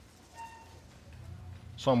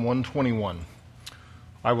Psalm 121.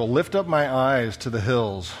 I will lift up my eyes to the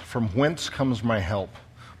hills, from whence comes my help.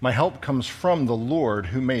 My help comes from the Lord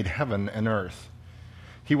who made heaven and earth.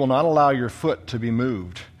 He will not allow your foot to be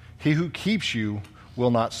moved. He who keeps you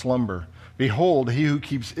will not slumber. Behold, he who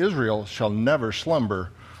keeps Israel shall never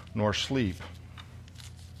slumber nor sleep.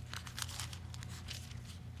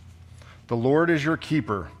 The Lord is your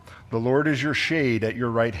keeper. The Lord is your shade at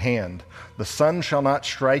your right hand. The sun shall not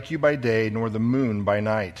strike you by day, nor the moon by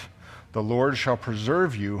night. The Lord shall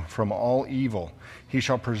preserve you from all evil. He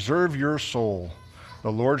shall preserve your soul.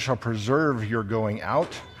 The Lord shall preserve your going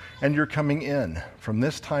out and your coming in from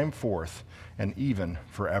this time forth and even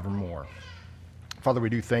forevermore. Father, we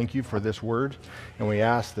do thank you for this word, and we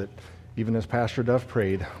ask that even as Pastor Duff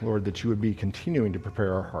prayed, Lord, that you would be continuing to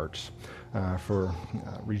prepare our hearts for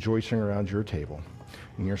rejoicing around your table.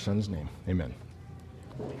 In your Son's name, amen.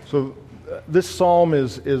 So this psalm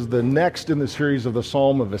is the next in the series of the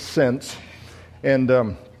Psalm of Ascents, and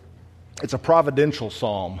it's a providential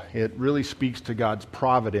psalm. It really speaks to God's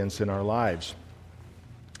providence in our lives.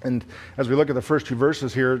 And as we look at the first two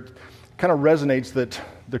verses here, it kind of resonates that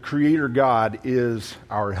the Creator God is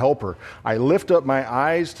our helper. I lift up my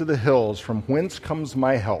eyes to the hills, from whence comes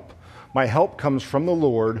my help. My help comes from the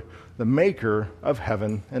Lord, the maker of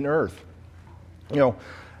heaven and earth. You know,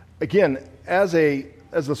 again, as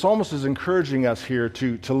the psalmist is encouraging us here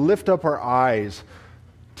to lift up our eyes,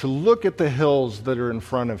 to look at the hills that are in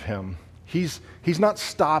front of him, he's not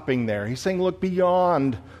stopping there. He's saying, look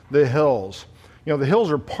beyond the hills. You know, the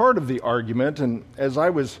hills are part of the argument, and as I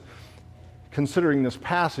was considering this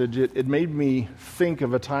passage, it made me think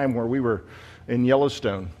of a time where we were in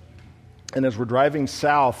Yellowstone. And as we're driving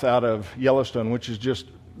south out of Yellowstone, which is just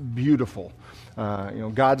beautiful,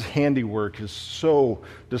 God's handiwork is so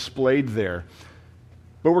displayed there.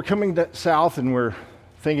 But we're coming south and we're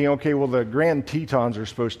thinking, okay, well, the Grand Tetons are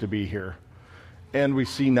supposed to be here. And we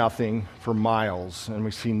see nothing for miles, and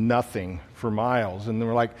we see nothing for miles. And then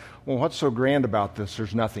we're like, well, what's so grand about this?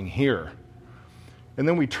 There's nothing here. And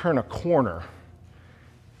then we turn a corner,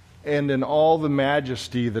 and in all the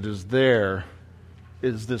majesty that is there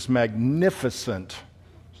is this magnificent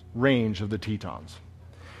range of the Tetons.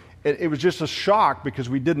 It was just a shock because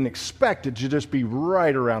we didn't expect it to just be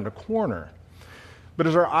right around a corner. But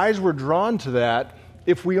as our eyes were drawn to that,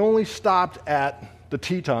 if we only stopped at the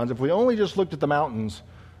Tetons, if we only just looked at the mountains,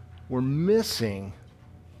 we're missing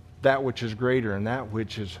that which is greater, and that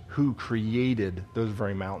which is who created those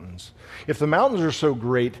very mountains. If the mountains are so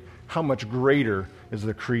great, how much greater is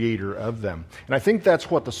the creator of them? And I think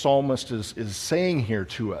that's what the psalmist is saying here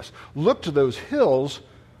to us. Look to those hills,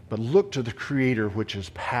 but look to the Creator which is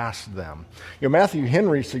past them. You know, Matthew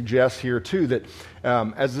Henry suggests here too that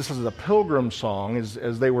as this is a pilgrim song,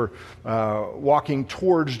 as they were walking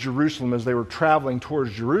towards Jerusalem, as they were traveling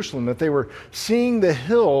towards Jerusalem, that they were seeing the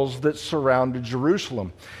hills that surrounded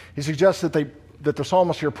Jerusalem. He suggests that the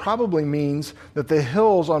psalmist here probably means that the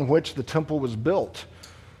hills on which the temple was built,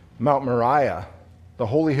 Mount Moriah, the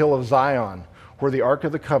holy hill of Zion, where the Ark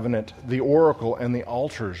of the Covenant, the oracle, and the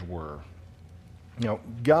altars were. You know,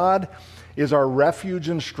 God is our refuge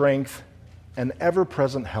and strength and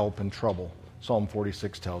ever-present help in trouble, Psalm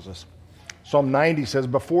 46 tells us. Psalm 90 says,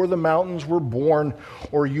 before the mountains were born,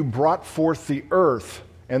 or you brought forth the earth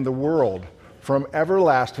and the world, from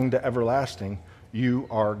everlasting to everlasting, you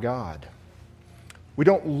are God. We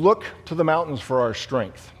don't look to the mountains for our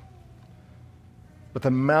strength, but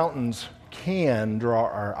the mountains can draw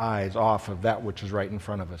our eyes off of that which is right in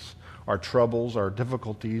front of us. Our troubles, our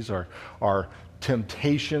difficulties, our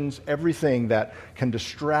temptations, everything that can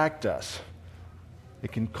distract us.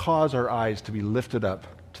 It can cause our eyes to be lifted up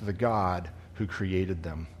to the God who created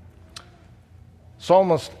them.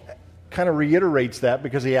 Psalmist kind of reiterates that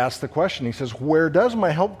because he asks the question. He says, where does my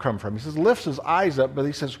help come from? He says, lifts his eyes up, but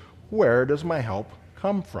he says, where does my help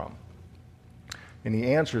come from? And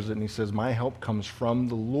he answers it and he says, my help comes from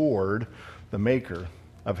the Lord, the maker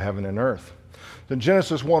of heaven and earth. In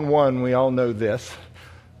Genesis 1:1, we all know this.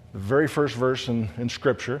 The very first verse in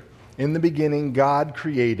Scripture, in the beginning, God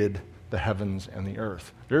created the heavens and the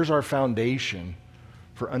earth. There's our foundation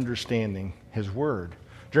for understanding His Word.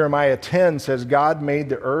 Jeremiah 10 says, God made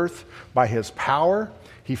the earth by His power.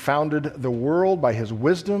 He founded the world by His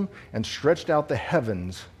wisdom and stretched out the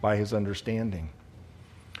heavens by His understanding.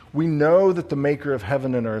 We know that the maker of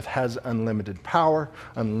heaven and earth has unlimited power,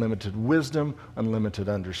 unlimited wisdom, unlimited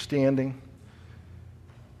understanding.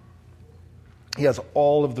 He has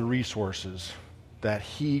all of the resources that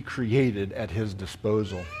He created at His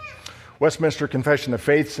disposal. Westminster Confession of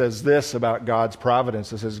Faith says this about God's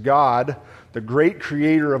providence. It says, God, the great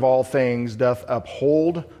creator of all things, doth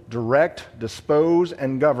uphold, direct, dispose,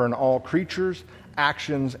 and govern all creatures,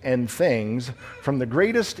 actions, and things, from the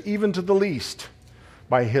greatest even to the least,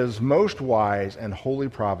 by his most wise and holy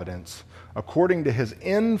providence, according to his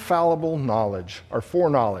infallible knowledge, or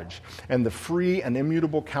foreknowledge, and the free and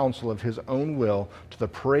immutable counsel of his own will, to the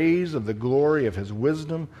praise of the glory of his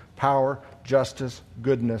wisdom, power, justice,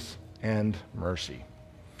 goodness, and mercy.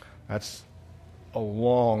 That's a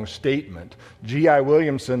long statement. G.I.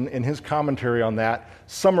 Williamson, in his commentary on that,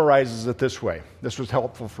 summarizes it this way. This was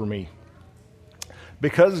helpful for me.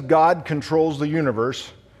 Because God controls the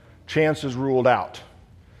universe, chance is ruled out.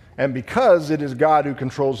 And because it is God who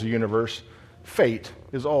controls the universe, fate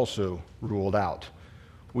is also ruled out.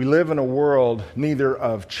 We live in a world neither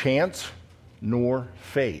of chance nor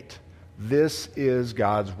fate. This is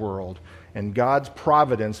God's world. And God's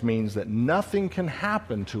providence means that nothing can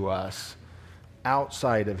happen to us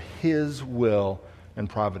outside of his will and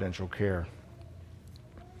providential care.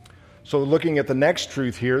 So looking at the next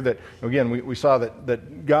truth here, that again, we saw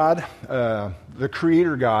that God, the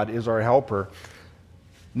Creator God, is our helper.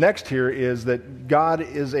 Next here is that God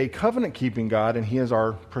is a covenant-keeping God, and he is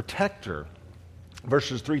our protector.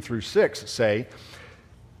 Verses 3 through 6 say,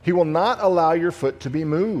 he will not allow your foot to be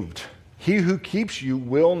moved. He who keeps you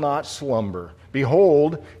will not slumber.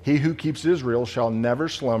 Behold, he who keeps Israel shall never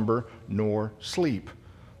slumber nor sleep.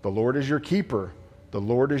 The Lord is your keeper. The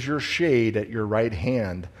Lord is your shade at your right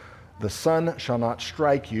hand. The sun shall not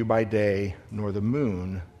strike you by day, nor the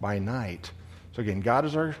moon by night. So again, God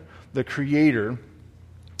is the creator.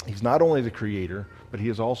 He's not only the creator, but he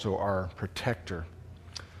is also our protector.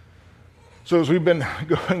 So as we've been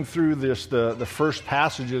going through this, the first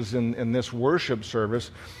passages in this worship service,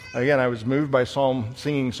 again, I was moved by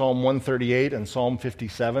singing Psalm 138 and Psalm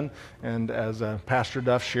 57, and as Pastor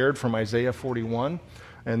Duff shared from Isaiah 41,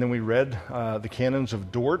 and then we read the canons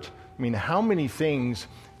of Dort. I mean, how many things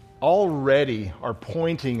already are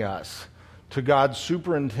pointing us to God's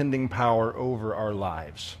superintending power over our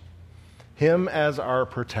lives? Him as our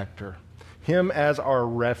protector, him as our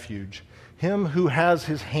refuge, him who has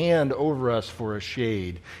his hand over us for a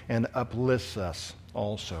shade and uplifts us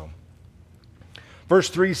also. Verse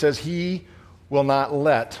 3 says, he will not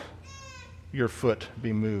let your foot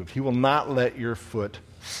be moved. He will not let your foot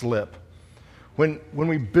slip. When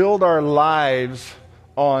we build our lives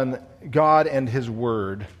on God and his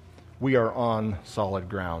word, we are on solid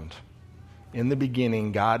ground. In the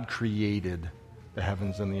beginning, God created the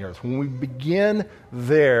heavens and the earth. When we begin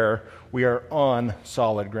there, we are on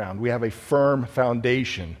solid ground. We have a firm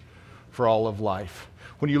foundation for all of life.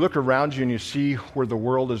 When you look around you and you see where the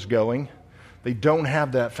world is going, they don't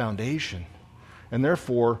have that foundation. And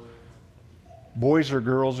therefore, boys are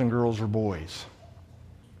girls and girls are boys.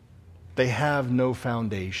 They have no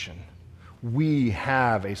foundation. We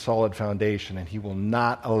have a solid foundation, and he will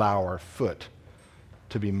not allow our foot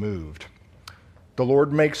to be moved. The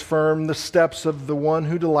Lord makes firm the steps of the one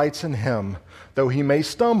who delights in him. Though he may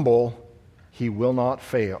stumble, he will not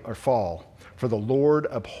fail or fall, for the Lord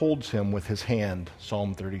upholds him with his hand.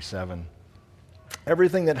 Psalm 37.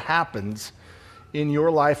 Everything that happens in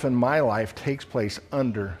your life and my life takes place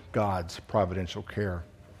under God's providential care.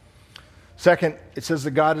 Second, it says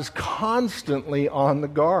that God is constantly on the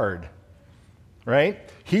guard, right?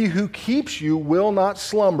 He who keeps you will not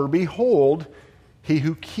slumber. Behold, he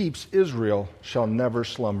who keeps Israel shall never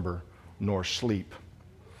slumber nor sleep.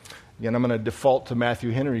 Again, I'm going to default to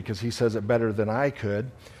Matthew Henry because he says it better than I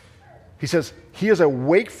could. He says, he is a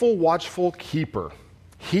wakeful, watchful keeper.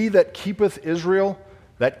 He that keepeth Israel,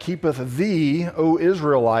 that keepeth thee, O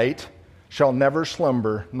Israelite, shall never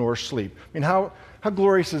slumber nor sleep. I mean, how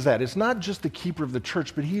glorious is that? It's not just the keeper of the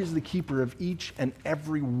church, but he is the keeper of each and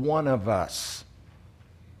every one of us.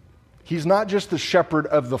 He's not just the shepherd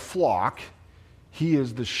of the flock. He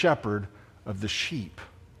is the shepherd of the sheep.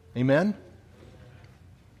 Amen?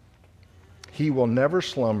 He will never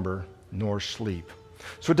slumber nor sleep.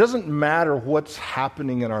 So it doesn't matter what's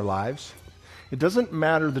happening in our lives. It doesn't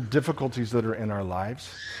matter the difficulties that are in our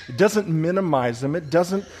lives. It doesn't minimize them. It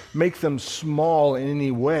doesn't make them small in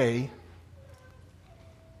any way.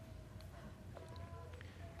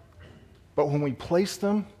 But when we place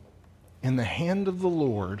them in the hand of the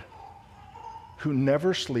Lord, who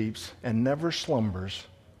never sleeps and never slumbers,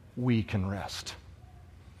 we can rest.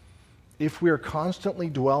 If we are constantly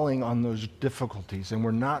dwelling on those difficulties and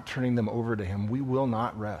we're not turning them over to him, we will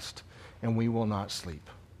not rest and we will not sleep.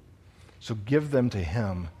 So give them to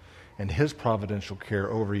him and his providential care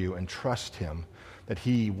over you, and trust him that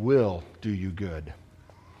he will do you good.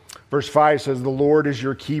 Verse 5 says, the Lord is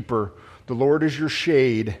your keeper. The Lord is your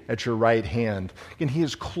shade at your right hand. And he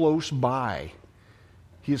is close by.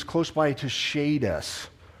 He is close by to shade us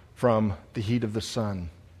from the heat of the sun.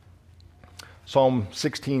 Psalm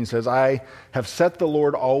 16 says, I have set the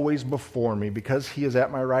Lord always before me. Because he is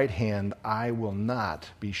at my right hand, I will not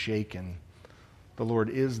be shaken. The Lord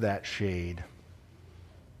is that shade,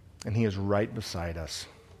 and he is right beside us.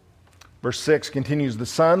 Verse 6 continues, the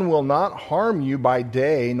sun will not harm you by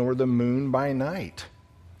day, nor the moon by night.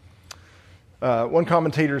 One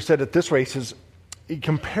commentator said it this way. He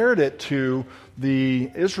compared it to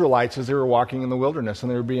the Israelites as they were walking in the wilderness,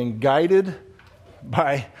 and they were being guided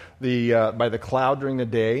by the cloud during the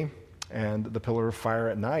day and the pillar of fire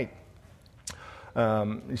at night.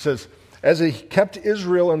 He says, as he kept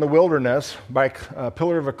Israel in the wilderness by a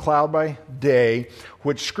pillar of a cloud by day,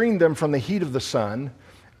 which screened them from the heat of the sun,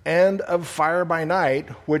 and of fire by night,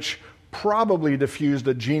 which probably diffused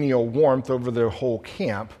a genial warmth over their whole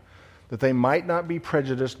camp, that they might not be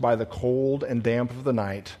prejudiced by the cold and damp of the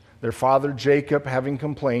night, their father Jacob having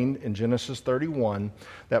complained in Genesis 31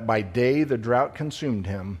 that by day the drought consumed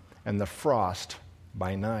him and the frost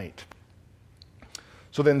by night.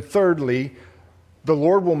 So then thirdly, the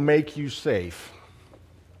Lord will make you safe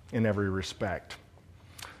in every respect.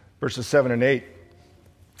 Verses 7 and 8.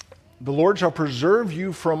 The Lord shall preserve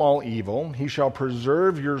you from all evil. He shall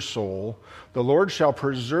preserve your soul. The Lord shall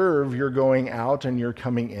preserve your going out and your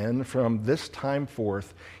coming in from this time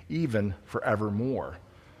forth, even forevermore.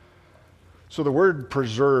 So the word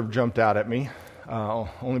preserve jumped out at me,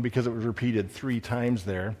 only because it was repeated 3 times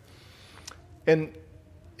there. And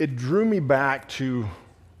it drew me back to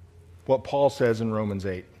what Paul says in Romans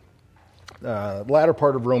 8. The latter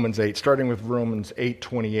part of Romans 8, starting with Romans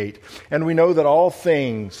 8:28. And we know that all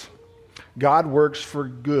things God works for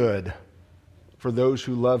good for those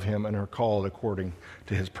who love him and are called according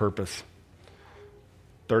to his purpose.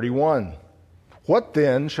 31. What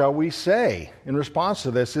then shall we say in response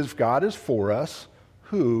to this? If God is for us,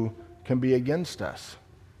 who can be against us?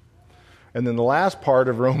 And then the last part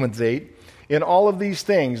of Romans 8, in all of these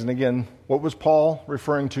things, and again, what was Paul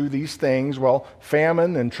referring to, these things? Well,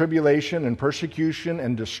 famine and tribulation and persecution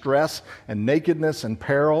and distress and nakedness and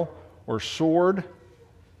peril or sword.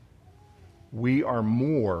 We are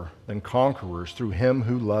more than conquerors through him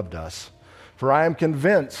who loved us. For I am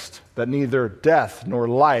convinced that neither death, nor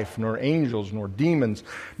life, nor angels, nor demons,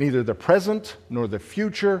 neither the present, nor the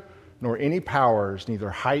future, nor any powers, neither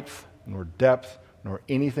height, nor depth, nor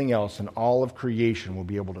anything else in all of creation will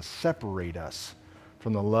be able to separate us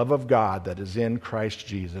from the love of God that is in Christ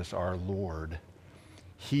Jesus our Lord.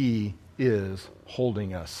 He is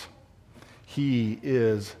holding us. He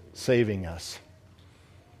is saving us.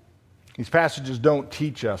 These passages don't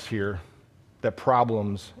teach us here that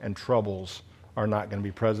problems and troubles are not going to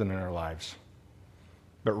be present in our lives,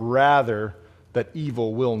 but rather that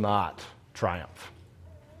evil will not triumph.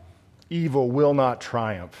 Evil will not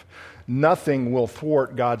triumph. Nothing will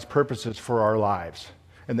thwart God's purposes for our lives,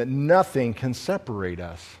 and that nothing can separate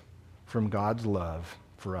us from God's love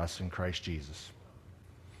for us in Christ Jesus.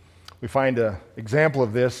 We find an example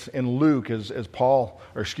of this in Luke as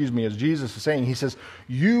Jesus is saying. He says,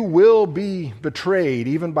 you will be betrayed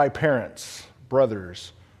even by parents,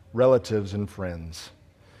 brothers, relatives, and friends,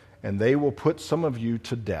 and they will put some of you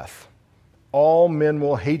to death. All men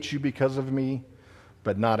will hate you because of me,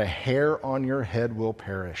 but not a hair on your head will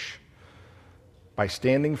perish. By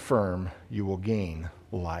standing firm, you will gain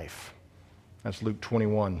life. That's Luke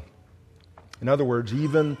 21. In other words,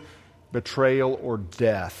 even betrayal or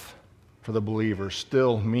death for the believer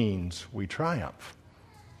still means we triumph.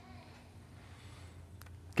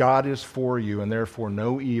 God is for you, and therefore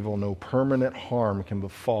no evil, no permanent harm can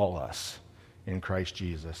befall us in Christ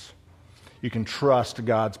Jesus. You can trust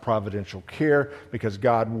God's providential care because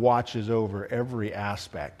God watches over every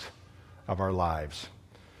aspect of our lives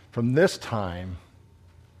from this time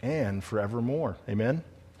and forevermore. Amen?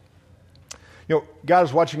 You know, God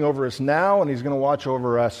is watching over us now, and he's going to watch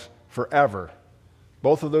over us forever.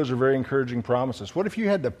 Both of those are very encouraging promises. What if you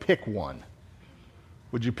had to pick one?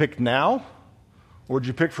 Would you pick now, or would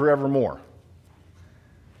you pick forevermore?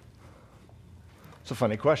 It's a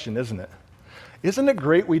funny question, isn't it? Isn't it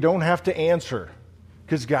great we don't have to answer?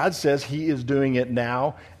 Because God says he is doing it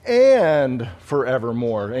now and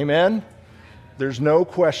forevermore. Amen? There's no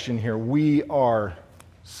question here. We are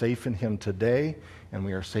safe in him today, and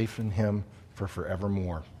we are safe in him for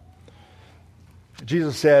forevermore.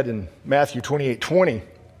 Jesus said in Matthew 28:20,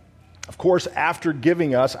 of course, after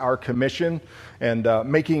giving us our commission and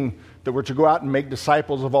making that we're to go out and make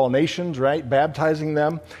disciples of all nations, right? Baptizing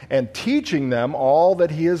them and teaching them all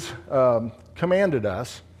that he has commanded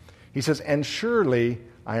us. He says, and surely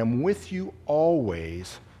I am with you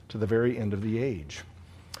always to the very end of the age.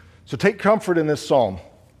 So take comfort in this psalm.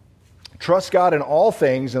 Trust God in all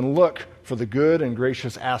things and look for the good and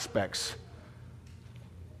gracious aspects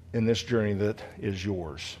in this journey that is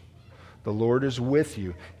yours. The Lord is with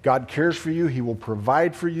you. God cares for you. He will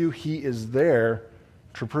provide for you. He is there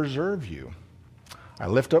to preserve you. I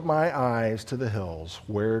lift up my eyes to the hills.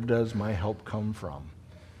 Where does my help come from?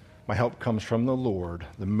 My help comes from the Lord,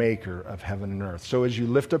 the maker of heaven and earth. So as you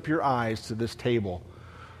lift up your eyes to this table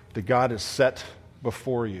that God has set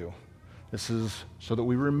before you, this is so that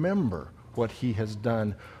we remember what he has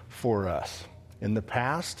done for us in the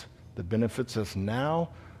past, that benefits us now,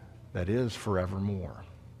 that is forevermore.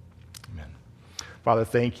 Amen. Father,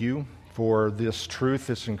 thank you for this truth,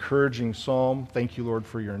 this encouraging psalm. Thank you, Lord,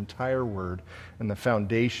 for your entire word and the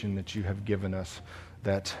foundation that you have given us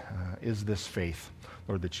that is this faith,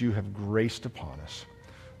 Lord, that you have graced upon us.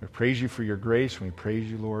 We praise you for your grace, and we praise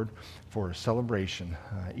you, Lord, for a celebration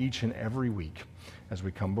each and every week as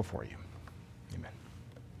we come before you.